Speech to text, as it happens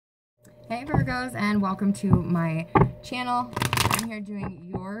Hey Virgos, and welcome to my channel. I'm here doing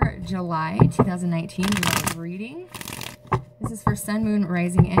your July 2019 love reading. This is for Sun, Moon,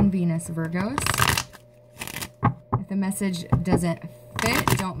 Rising, and Venus Virgos. If the message doesn't fit,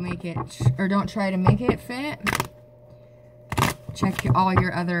 don't make it, or don't try to make it fit. Check all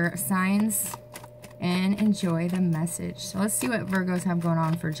your other signs and enjoy the message. So let's see what Virgos have going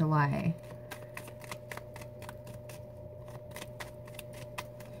on for July.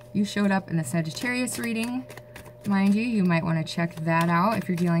 You showed up in the Sagittarius reading. Mind you, you might want to check that out if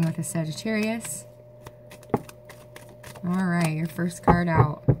you're dealing with a Sagittarius. Alright, your first card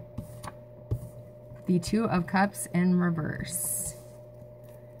out. The Two of Cups in reverse.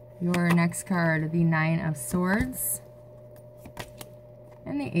 Your next card, the Nine of Swords.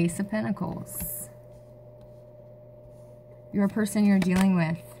 And the Ace of Pentacles. Your person you're dealing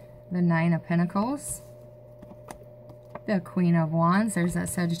with, the Nine of Pentacles. The Queen of Wands, there's that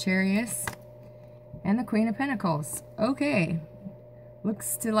Sagittarius, and the Queen of Pentacles. Okay,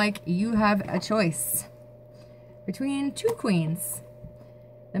 looks to like you have a choice between two queens.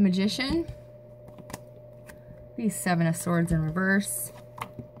 The Magician, the Seven of Swords in reverse,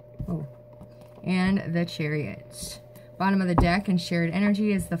 and the Chariot. Bottom of the deck in shared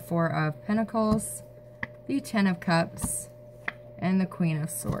energy is the Four of Pentacles, the Ten of Cups, and the Queen of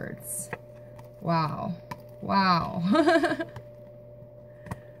Swords. Wow. Wow.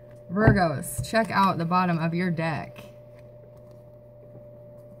 Virgos, check out the bottom of your deck.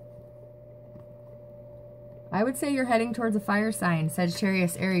 I would say you're heading towards a fire sign.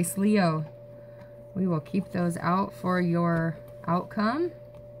 Sagittarius, Aries, Leo. We will keep those out for your outcome.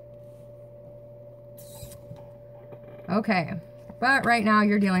 Okay. But right now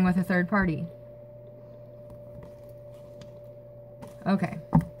you're dealing with a third party. Okay.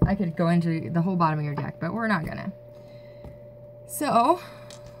 I could go into the whole bottom of your deck, but we're not gonna. So,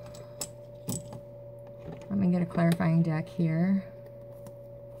 let me get a clarifying deck here.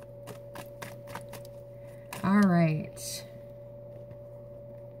 All right.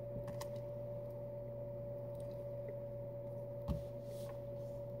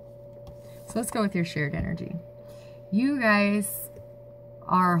 So let's go with your shared energy. You guys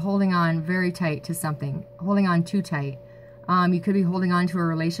are holding on very tight to something, holding on too tight. You could be holding on to a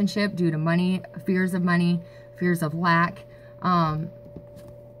relationship due to money, fears of lack, not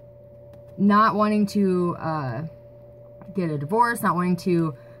wanting to get a divorce, not wanting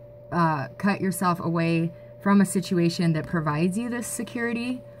to cut yourself away from a situation that provides you this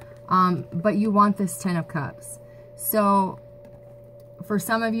security, but you want this Ten of Cups. So for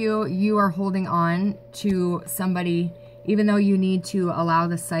some of you, you are holding on to somebody even though you need to allow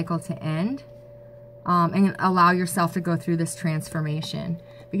the cycle to end. And allow yourself to go through this transformation.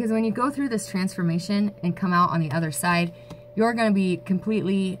 Because when you go through this transformation and come out on the other side, you're going to be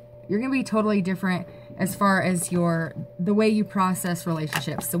totally different as far as the way you process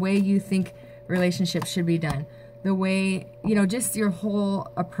relationships, the way you think relationships should be done, the way, just your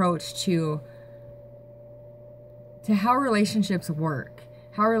whole approach to how relationships work,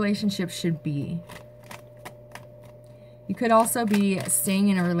 how relationships should be. You could also be staying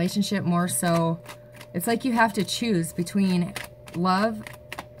in a relationship more so. It's like you have to choose between love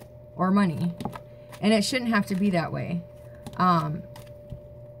or money. And it shouldn't have to be that way. Not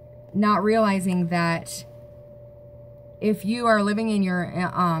realizing that if you are living in your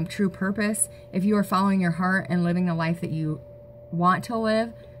true purpose, if you are following your heart and living the life that you want to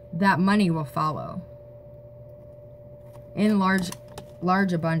live, that money will follow. In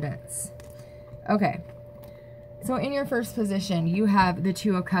large abundance. Okay. So in your first position, you have the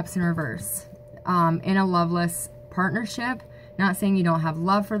Two of Cups in reverse. In a loveless partnership. Not saying you don't have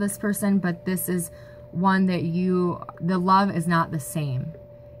love for this person, but this is one that the love is not the same.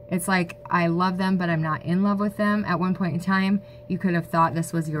 It's like, I love them, but I'm not in love with them. At one point in time, you could have thought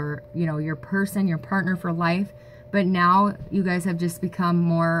this was your person, your partner for life. But now you guys have just become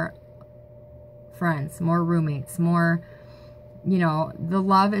more friends, more roommates, more, the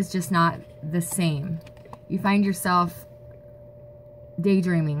love is just not the same. You find yourself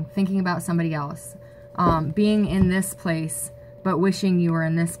daydreaming, thinking about somebody else, being in this place, but wishing you were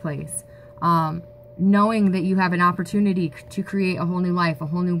in this place, knowing that you have an opportunity to create a whole new life, a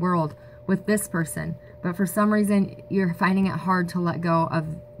whole new world with this person, but for some reason, you're finding it hard to let go of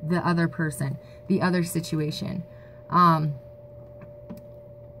the other person, the other situation.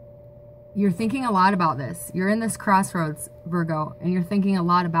 You're thinking a lot about this. You're in this crossroads, Virgo, and you're thinking a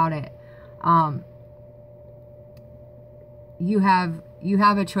lot about it. You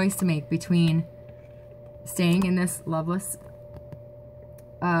have a choice to make between staying in this loveless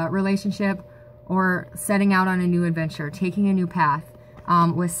relationship or setting out on a new adventure, taking a new path,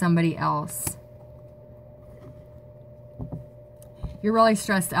 with somebody else. You're really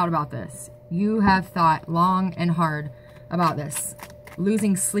stressed out about this. You have thought long and hard about this.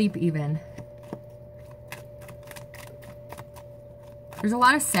 Losing sleep even. There's a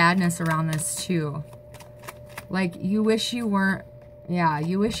lot of sadness around this too. Like you wish you weren't, yeah,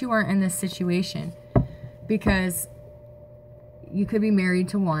 you wish you weren't in this situation, because you could be married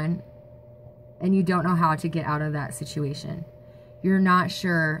to one and you don't know how to get out of that situation. You're not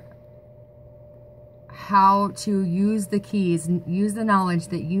sure how to use the keys, use the knowledge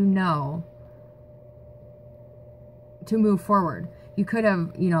that you know to move forward. You could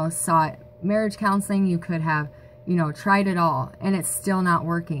have, you know, sought marriage counseling. You could have, you know, tried it all and it's still not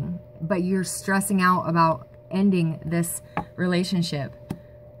working. But you're stressing out about ending this relationship.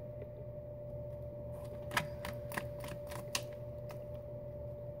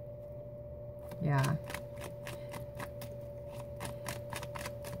 Yeah.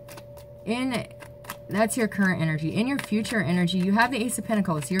 That's your current energy. In your future energy, you have the Ace of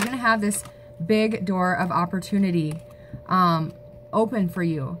Pentacles. You're going to have this big door of opportunity open for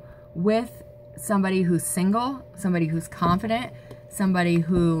you with somebody who's single, somebody who's confident, somebody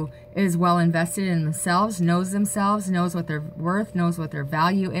who is well invested in themselves, knows what they're worth, knows what their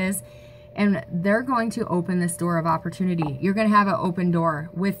value is. And they're going to open this door of opportunity. You're going to have an open door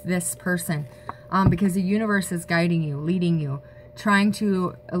with this person because the universe is guiding you, leading you, trying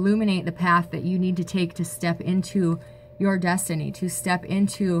to illuminate the path that you need to take to step into your destiny, to step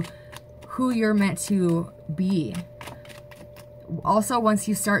into who you're meant to be. Also, once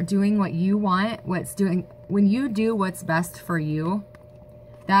you start doing what you want, when you do what's best for you,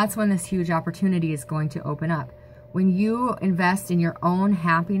 that's when this huge opportunity is going to open up. When you invest in your own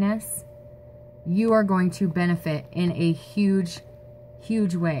happiness, you are going to benefit in a huge,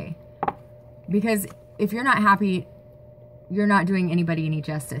 huge way. Because if you're not happy, you're not doing anybody any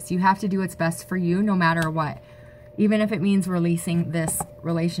justice. You have to do what's best for you no matter what. Even if it means releasing this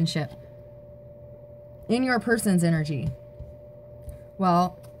relationship. In your person's energy.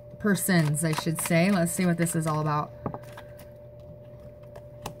 Well, persons, I should say. Let's see what this is all about.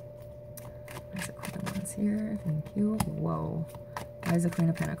 There's a Queen of Wands here. Thank you. Whoa. Why is a Queen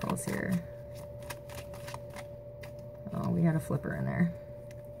of Pentacles here? Oh, we had a flipper in there.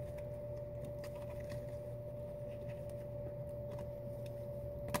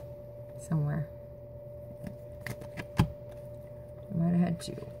 Somewhere. We might have had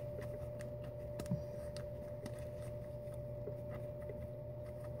two.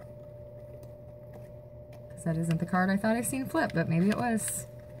 Because that isn't the card I thought I seen flip, but maybe it was.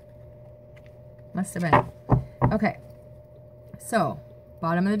 Must have been. Okay. So,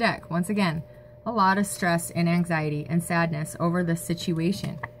 bottom of the deck. Once again, a lot of stress and anxiety and sadness over the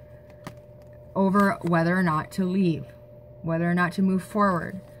situation. Over whether or not to leave. Whether or not to move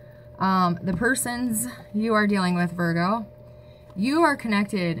forward. The persons you are dealing with, Virgo, you are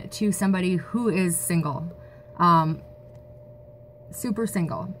connected to somebody who is single, super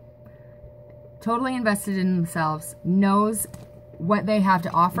single, totally invested in themselves, knows what they have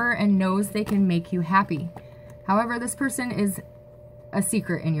to offer, and knows they can make you happy. However, this person is a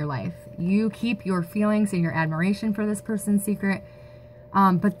secret in your life. You keep your feelings and your admiration for this person secret,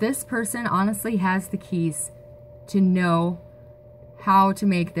 but this person honestly has the keys to know how to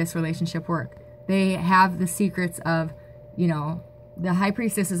make this relationship work. They have the secrets of, you know, the High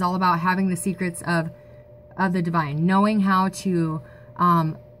Priestess is all about having the secrets of the divine, knowing how to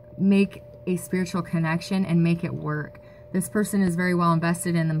make a spiritual connection and make it work. This person is very well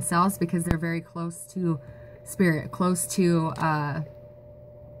invested in themselves because they're very close to spirit, close to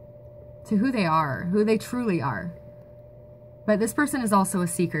who they are, who they truly are. But this person is also a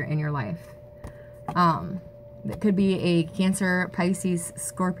secret in your life. That could be a Cancer, Pisces,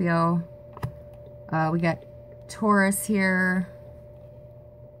 Scorpio. We got Taurus here.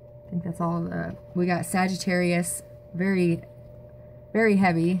 I think that's all the... We got Sagittarius, very, very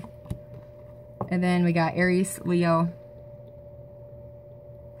heavy. And then we got Aries, Leo,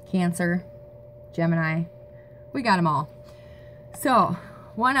 Cancer, Gemini. We got them all. So,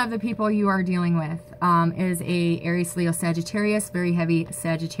 one of the people you are dealing with is a Aries, Leo, Sagittarius, very heavy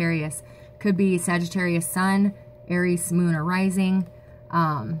Sagittarius. Could be Sagittarius Sun, Aries Moon or Rising,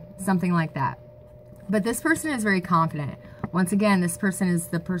 something like that. But this person is very confident. Once again, this person is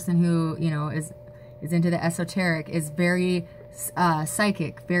the person who, you know, is into the esoteric, is very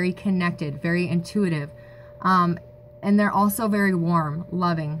psychic, very connected, very intuitive. And they're also very warm,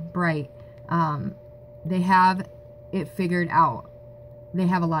 loving, bright. They have it figured out. They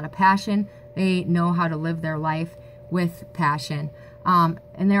have a lot of passion. They know how to live their life with passion.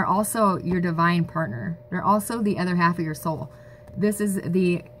 And they're also your divine partner. They're also the other half of your soul. This is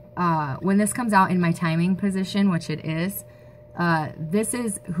the, when this comes out in my timing position, which it is, this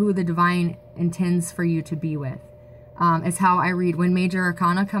is who the divine intends for you to be with. Is how I read. When major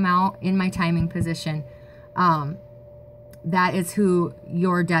arcana come out in my timing position, that is who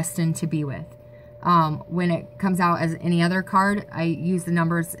you're destined to be with. When it comes out as any other card, I use the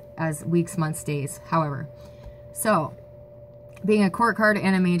numbers as weeks, months, days, however. So, being a court card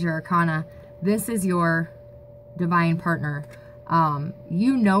and a major arcana, this is your divine partner.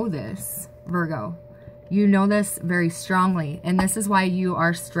 You know this, Virgo. You know this very strongly, and this is why you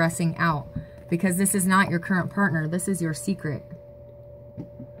are stressing out, because this is not your current partner. This is your secret.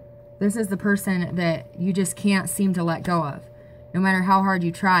 This is the person that you just can't seem to let go of. No matter how hard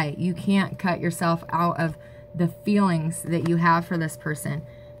you try, you can't cut yourself out of the feelings that you have for this person.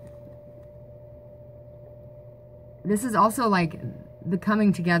 This is also like the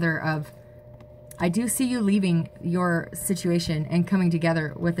coming together of, I do see you leaving your situation and coming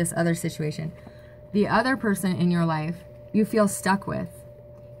together with this other situation. The other person in your life, you feel stuck with.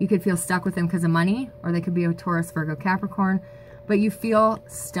 You could feel stuck with them because of money, or they could be a Taurus, Virgo, Capricorn, but you feel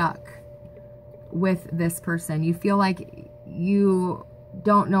stuck with this person. You feel like you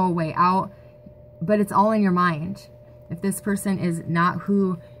don't know a way out, but it's all in your mind. If this person is not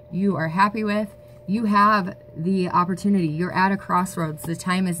who you are happy with, you have the opportunity. You're at a crossroads. The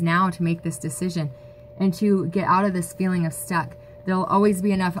time is now to make this decision and to get out of this feeling of stuck. There'll always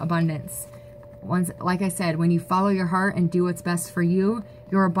be enough abundance. Once, like I said, when you follow your heart and do what's best for you,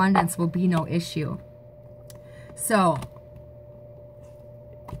 your abundance will be no issue. So,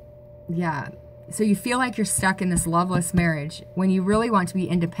 yeah. So you feel like you're stuck in this loveless marriage when you really want to be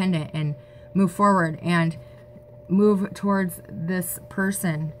independent and move forward and move towards this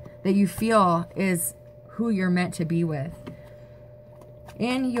person that you feel is who you're meant to be with.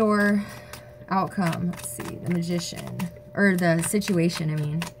 In your outcome, let's see, the Magician, or the situation, I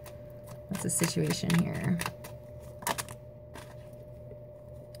mean. What's the situation here?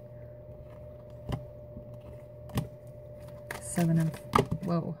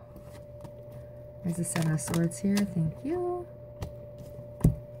 Whoa. There's the Seven of Swords here. Thank you.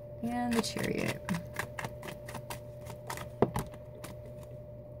 And the Chariot.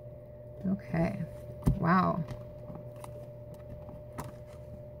 Okay. Wow.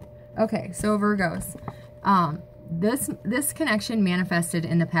 Okay, so Virgos. This connection manifested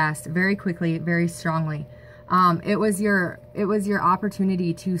in the past very quickly, very strongly. It was your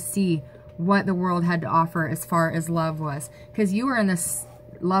opportunity to see what the world had to offer as far as love was, because you were in this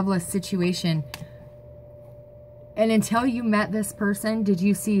loveless situation, and until you met this person, did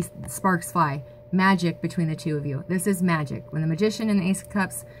you see sparks fly, magic between the two of you. This is magic. When the Magician and the Ace of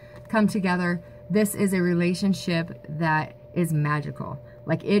Cups come together, this is a relationship that is magical.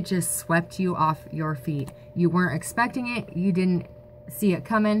 Like, it just swept you off your feet. You weren't expecting it. You didn't see it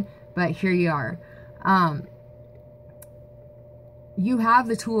coming, but here you are. You have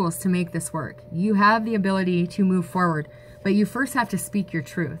the tools to make this work. You have the ability to move forward, but you first have to speak your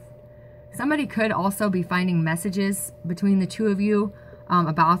truth. Somebody could also be finding messages between the two of you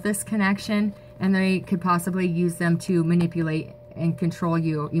about this connection, and they could possibly use them to manipulate and control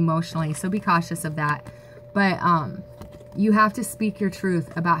you emotionally. So be cautious of that. But you have to speak your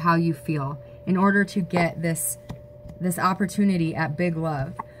truth about how you feel in order to get this opportunity at big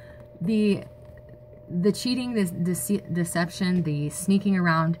love. The cheating, the deception, the sneaking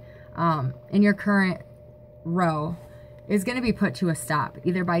around in your current row is going to be put to a stop,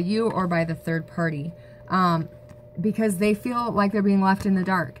 either by you or by the third party, because they feel like they're being left in the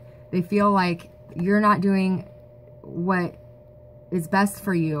dark. They feel like you're not doing what is best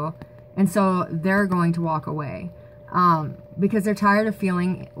for you, and so they're going to walk away because they're tired of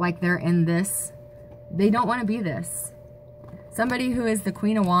feeling like they're in this. They don't want to be this. Somebody who is the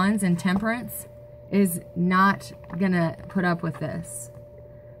Queen of Wands and Temperance is not going to put up with this.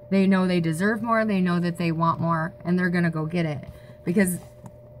 They know they deserve more. They know that they want more, and they're going to go get it because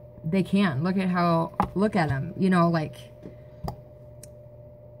they can. Look at them, you know, like,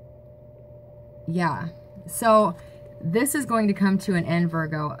 yeah. So this is going to come to an end,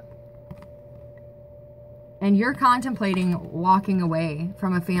 Virgo. And you're contemplating walking away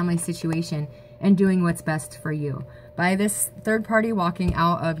from a family situation and doing what's best for you. By this third party walking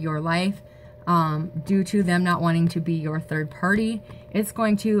out of your life, due to them not wanting to be your third party, it's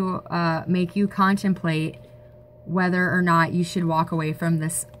going to make you contemplate whether or not you should walk away from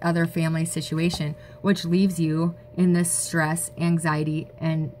this other family situation, which leaves you in this stress, anxiety,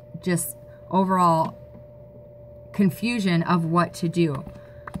 and just overall confusion of what to do.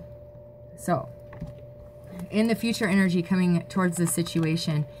 So, in the future energy coming towards the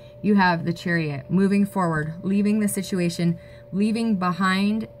situation, you have the Chariot moving forward, leaving the situation leaving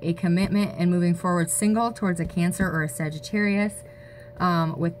behind a commitment and moving forward single towards a Cancer or a Sagittarius,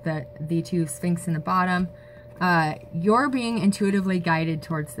 with the two Sphinx in the bottom. You're being intuitively guided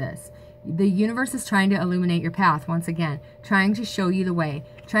towards this. The universe is trying to illuminate your path once again, trying to show you the way,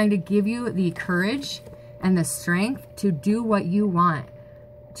 trying to give you the courage and the strength to do what you want.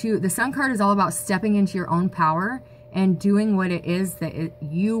 The Sun card is all about stepping into your own power and doing what it is that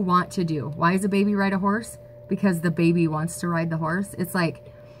you want to do. Why does a baby ride a horse? Because the baby wants to ride the horse. It's like,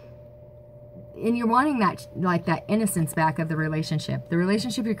 and you're wanting that, like that innocence back of the relationship. The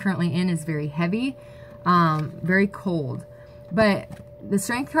relationship you're currently in is very heavy, very cold. But the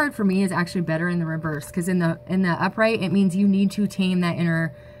Strength card for me is actually better in the reverse, because in the upright, it means you need to tame that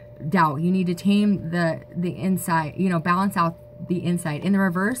inner doubt. You need to tame the inside, you know, balance out the inside. In the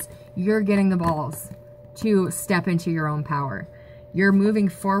reverse, you're getting the balls to step into your own power. You're moving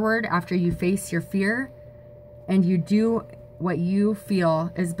forward after you face your fear, and you do what you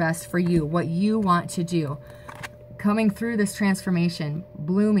feel is best for you, what you want to do. Coming through this transformation,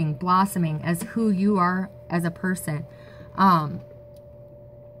 blooming, blossoming as who you are as a person.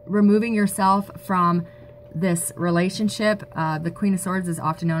 Removing yourself from this relationship. The Queen of Swords is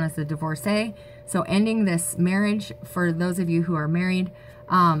often known as the divorcee. So ending this marriage for those of you who are married.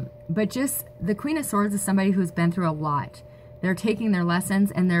 But just the Queen of Swords is somebody who's been through a lot. They're taking their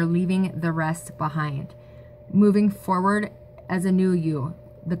lessons and they're leaving the rest behind. Moving forward as a new you.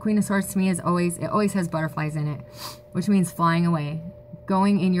 The Queen of Swords to me is always, it always has butterflies in it, which means flying away,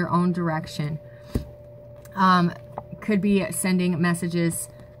 going in your own direction. Could be sending messages.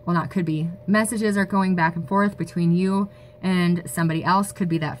 Well, not could be. Messages are going back and forth between you and somebody else. Could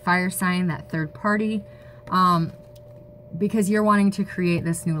be that fire sign, that third party. Because you're wanting to create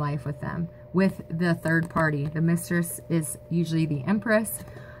this new life with them, with the third party. The mistress is usually the Empress.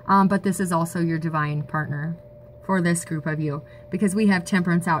 But this is also your divine partner for this group of you. Because we have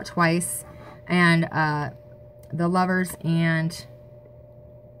Temperance out twice. And the Lovers and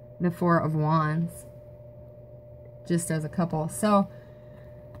the Four of Wands. Just as a couple. So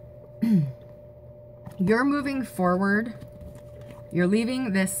you're moving forward. You're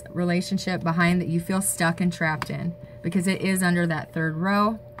leaving this relationship behind that you feel stuck and trapped in, because it is under that third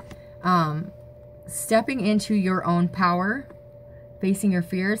row. Stepping into your own power, facing your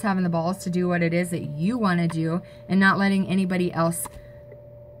fears, having the balls to do what it is that you want to do, and not letting anybody else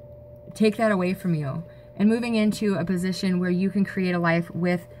take that away from you. And moving into a position where you can create a life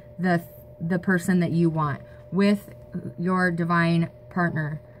with the person that you want, with your divine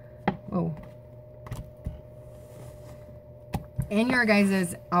partner. Whoa. And your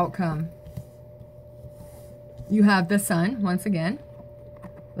guys' outcome. You have the Sun, once again,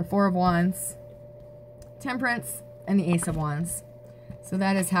 the Four of Wands, Temperance, and the Ace of Wands. So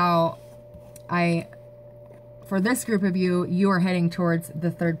that is how for this group of you, you are heading towards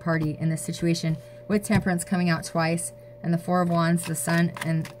the third party in this situation, with Temperance coming out twice, and the Four of Wands, the Sun,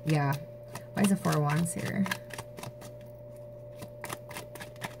 and yeah. Why is the Four of Wands here?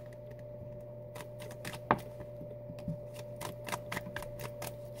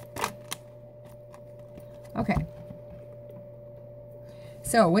 Okay.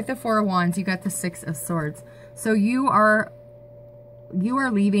 So with the Four of Wands, you got the Six of Swords. So you are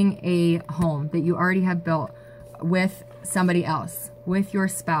leaving a home that you already have built with somebody else, with your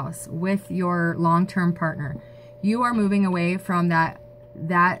spouse, with your long-term partner. You are moving away from that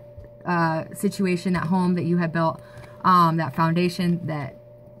situation, that home that you have built, that foundation that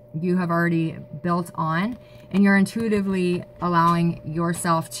you have already built on, and you're intuitively allowing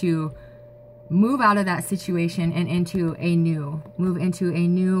yourself to move out of that situation and into a new,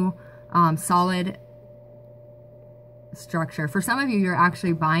 solid structure. For some of you, you're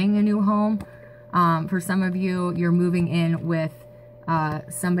actually buying a new home. For some of you, you're moving in with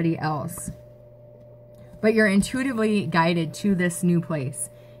somebody else. But you're intuitively guided to this new place.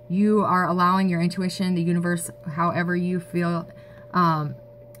 You are allowing your intuition, the universe, however you feel,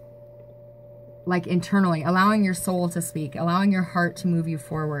 like internally, allowing your soul to speak, allowing your heart to move you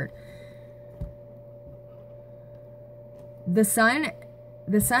forward. The sun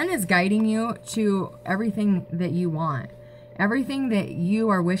is guiding you to everything that you want. Everything that you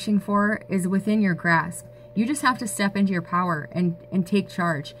are wishing for is within your grasp. You just have to step into your power and take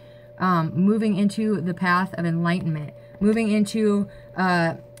charge. Moving into the path of enlightenment. Moving into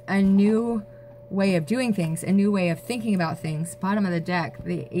a new way of doing things. A new way of thinking about things. Bottom of the deck,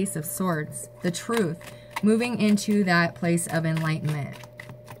 the Ace of Swords. The truth. Moving into that place of enlightenment.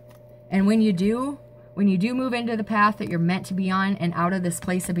 And when you do move into the path that you're meant to be on and out of this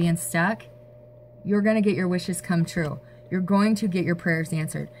place of being stuck, you're going to get your wishes come true. You're going to get your prayers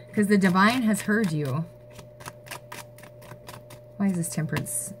answered because the divine has heard you. Why is this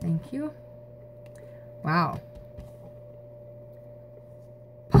Temperance? Thank you. Wow.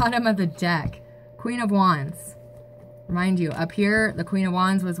 Bottom of the deck. Queen of Wands. Remind you, up here, the Queen of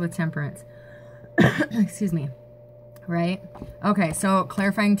Wands was with Temperance. Excuse me. Right? Okay, so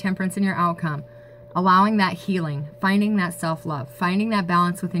clarifying Temperance in your outcome. Allowing that healing. Finding that self-love. Finding that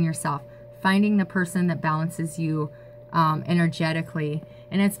balance within yourself. Finding the person that balances you energetically.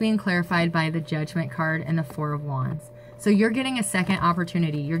 And it's being clarified by the Judgment card and the Four of Wands. So you're getting a second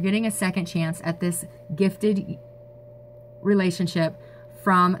opportunity. You're getting a second chance at this gifted relationship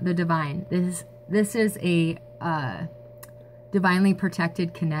from the divine. This is a divinely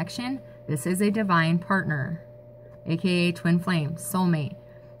protected connection. This is a divine partner, aka twin flame, soulmate.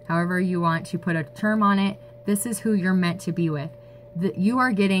 However you want to put a term on it, this is who you're meant to be with. You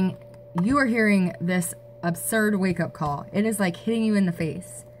are hearing this absurd wake-up call. It is like hitting you in the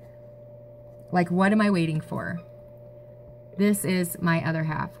face. Like, what am I waiting for? This is my other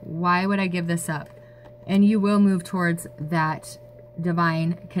half. Why would I give this up? And you will move towards that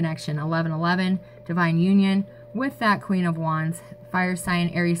divine connection. 1111, divine union with that Queen of Wands, fire sign,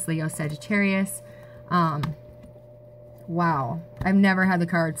 Aries, Leo, Sagittarius. Wow. I've never had the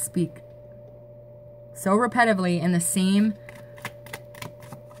cards speak so repetitively in the same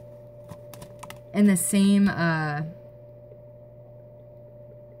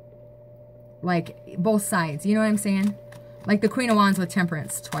like both sides. You know what I'm saying? Like the Queen of Wands with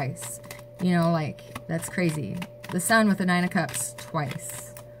Temperance twice. You know, like, that's crazy. The Sun with the Nine of Cups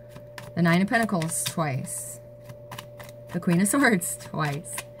twice. The Nine of Pentacles twice. The Queen of Swords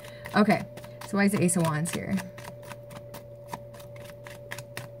twice. Okay, so why is the Ace of Wands here?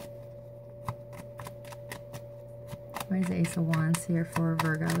 Why is the Ace of Wands here for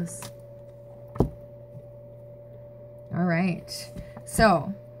Virgos? All right,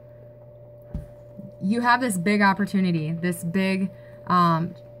 so you have this big opportunity, this big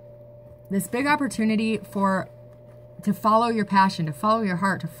opportunity to follow your passion, to follow your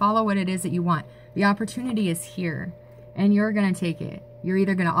heart, to follow what it is that you want. The opportunity is here, and you're going to take it. You're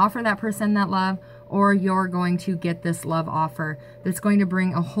either going to offer that person that love, or you're going to get this love offer that's going to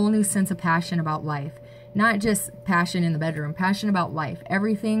bring a whole new sense of passion about life. Not just passion in the bedroom, passion about life.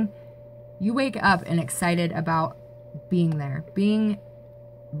 Everything. You wake up and excited about being there,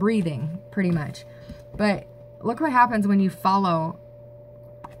 breathing, pretty much. But look what happens when you follow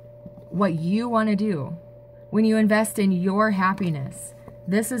what you want to do. When you invest in your happiness,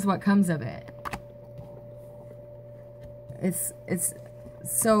 this is what comes of it. It's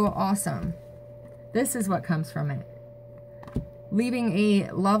so awesome. This is what comes from it. Leaving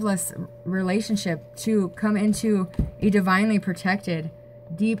a loveless relationship to come into a divinely protected,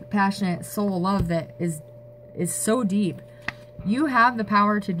 deep, passionate soul love that is so deep. You have the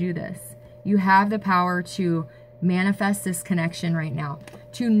power to do this. You have the power to manifest this connection right now.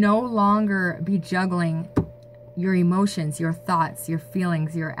 To no longer be juggling your emotions, your thoughts, your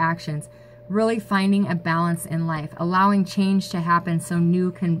feelings, your actions. Really finding a balance in life. Allowing change to happen so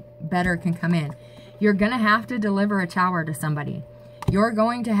new better can come in. You're going to have to deliver a tower to somebody. You're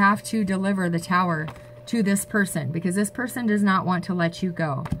going to have to deliver the tower to this person, because this person does not want to let you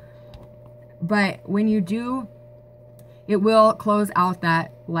go. But when you do, it will close out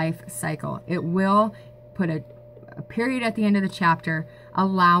that life cycle. It will put a period at the end of the chapter,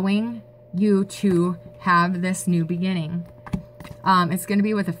 allowing you to have this new beginning. It's going to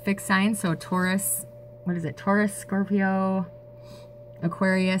be with a fixed sign, so Taurus, what is it? Taurus, Scorpio,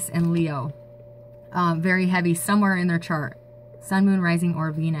 Aquarius, and Leo. Very heavy somewhere in their chart. Sun, Moon, Rising,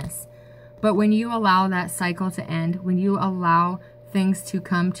 or Venus. But when you allow that cycle to end, when you allow things to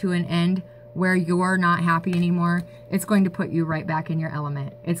come to an end where you're not happy anymore, it's going to put you right back in your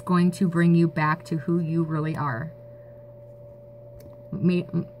element. It's going to bring you back to who you really are.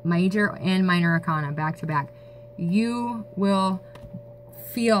 Major and minor arcana, back to back. You will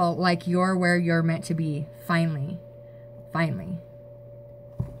feel like you're where you're meant to be, finally. Finally.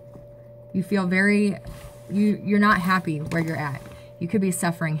 You feel you're not happy where you're at. You could be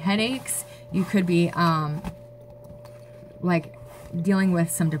suffering headaches. You could be like dealing with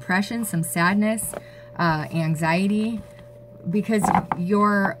some depression, some sadness, anxiety, because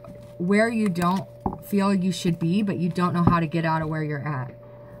you're where you don't feel you should be, but you don't know how to get out of where you're at.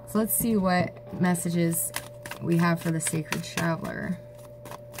 So let's see what messages we have for the Sacred Traveler.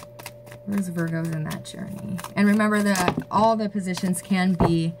 Where's Virgo's in that journey? And remember that all the positions can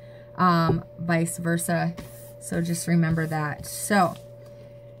be vice versa. So just remember that. So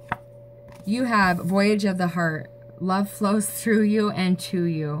you have Voyage of the Heart. Love flows through you and to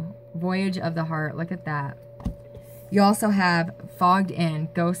you. Voyage of the Heart. Look at that. You also have Fogged In.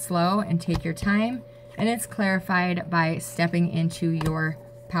 Go slow and take your time. And it's clarified by stepping into your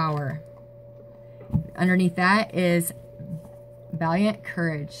power. Underneath that is valiant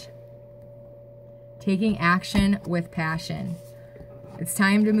courage. Taking action with passion. It's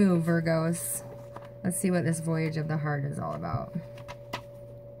time to move, Virgos. Let's see what this voyage of the heart is all about.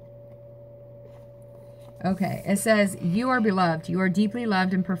 Okay, it says, you are beloved. You are deeply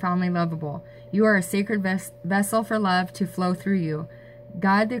loved and profoundly lovable. You are a sacred vessel for love to flow through you.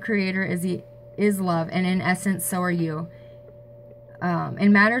 God, the Creator, is love, and in essence, so are you.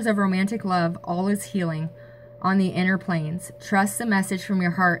 In matters of romantic love, all is healing on the inner planes. Trust the message from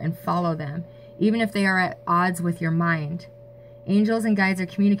your heart and follow them, even if they are at odds with your mind. Angels and guides are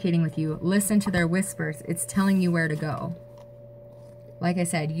communicating with you. Listen to their whispers. It's telling you where to go. Like I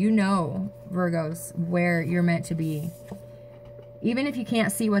said, you know, Virgos, where you're meant to be. Even if you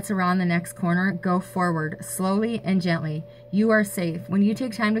can't see what's around the next corner, go forward, slowly and gently. You are safe. When you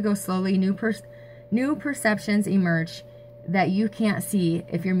take time to go slowly, new perceptions emerge that you can't see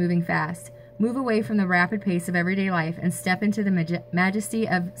if you're moving fast. Move away from the rapid pace of everyday life and step into the majesty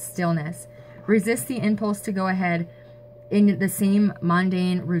of stillness. Resist the impulse to go ahead in the same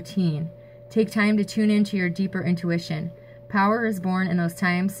mundane routine. Take time to tune into your deeper intuition. Power is born in those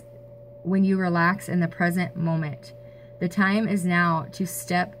times when you relax in the present moment. The time is now to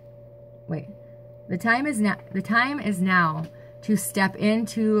step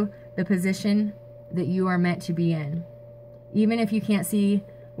into the position that you are meant to be in. Even if you can't see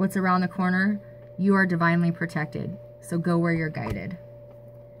what's around the corner, you are divinely protected. So go where you're guided.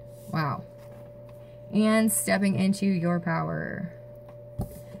 Wow. And stepping into your power.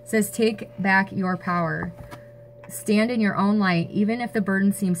 It says, take back your power. Stand in your own light. Even if the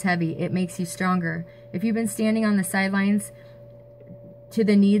burden seems heavy, it makes you stronger. If you've been standing on the sidelines to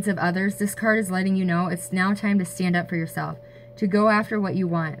the needs of others, this card is letting you know it's now time to stand up for yourself, to go after what you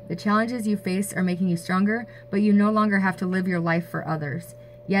want. The challenges you face are making you stronger, but you no longer have to live your life for others.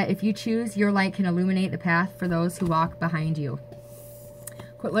 Yet, if you choose, your light can illuminate the path for those who walk behind you.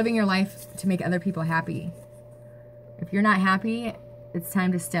 Quit living your life to make other people happy. If you're not happy, it's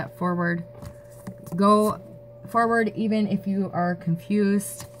time to step forward. Go forward even if you are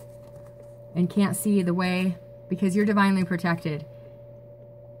confused and can't see the way, because you're divinely protected.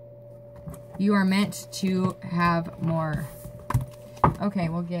 You are meant to have more. Okay,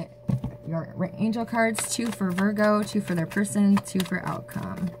 we'll get your angel cards. 2 for Virgo, 2 for their person, 2 for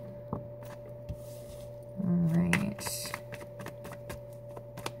outcome. All right.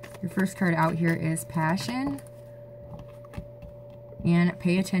 Your first card out here is passion. And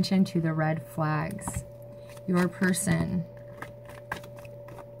pay attention to the red flags. Your person.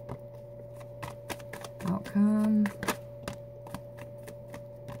 Outcome.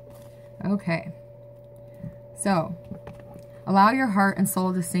 Okay. So, allow your heart and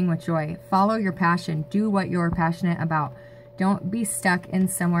soul to sing with joy. Follow your passion. Do what you're passionate about. Don't be stuck in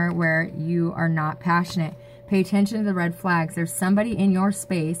somewhere where you are not passionate. Pay attention to the red flags. There's somebody in your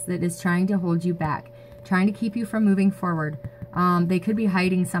space that is trying to hold you back, trying to keep you from moving forward. They could be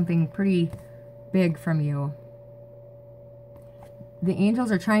hiding something pretty big from you. The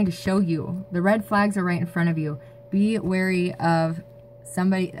angels are trying to show you. The red flags are right in front of you. Be wary of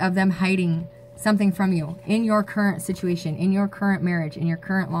them hiding something from you in your current situation, in your current marriage, in your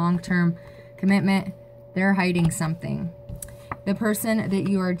current long-term commitment. They're hiding something. The person that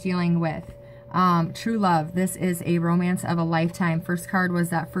you are dealing with. True love. This is a romance of a lifetime. First card was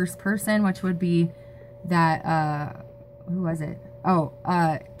that first person, which would be that, who was it? Oh,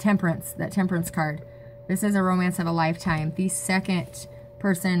 Temperance, that Temperance card. This is a romance of a lifetime. The second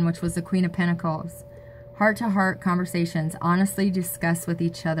person, which was the Queen of Pentacles. Heart-to-heart conversations. Honestly discuss with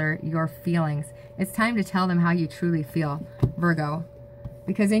each other your feelings. It's time to tell them how you truly feel, Virgo.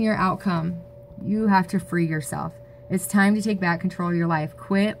 Because in your outcome, you have to free yourself. It's time to take back control of your life.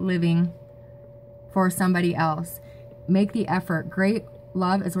 Quit living for somebody else. Make the effort. Great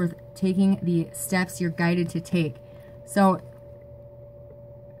love is worth taking the steps you're guided to take. So,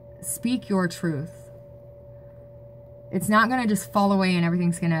 speak your truth. It's not going to just fall away and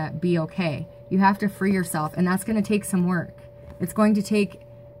everything's going to be okay. You have to free yourself, and that's going to take some work. It's going to take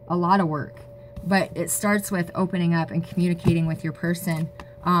a lot of work, but it starts with opening up and communicating with your person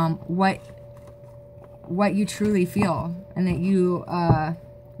what you truly feel, and that you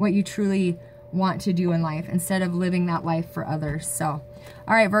what you truly want to do in life, instead of living that life for others. So,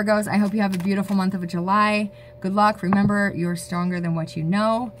 all right, Virgos, I hope you have a beautiful month of July. Good luck. Remember, you're stronger than what you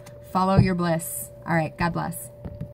know. Follow your bliss. All right, God bless.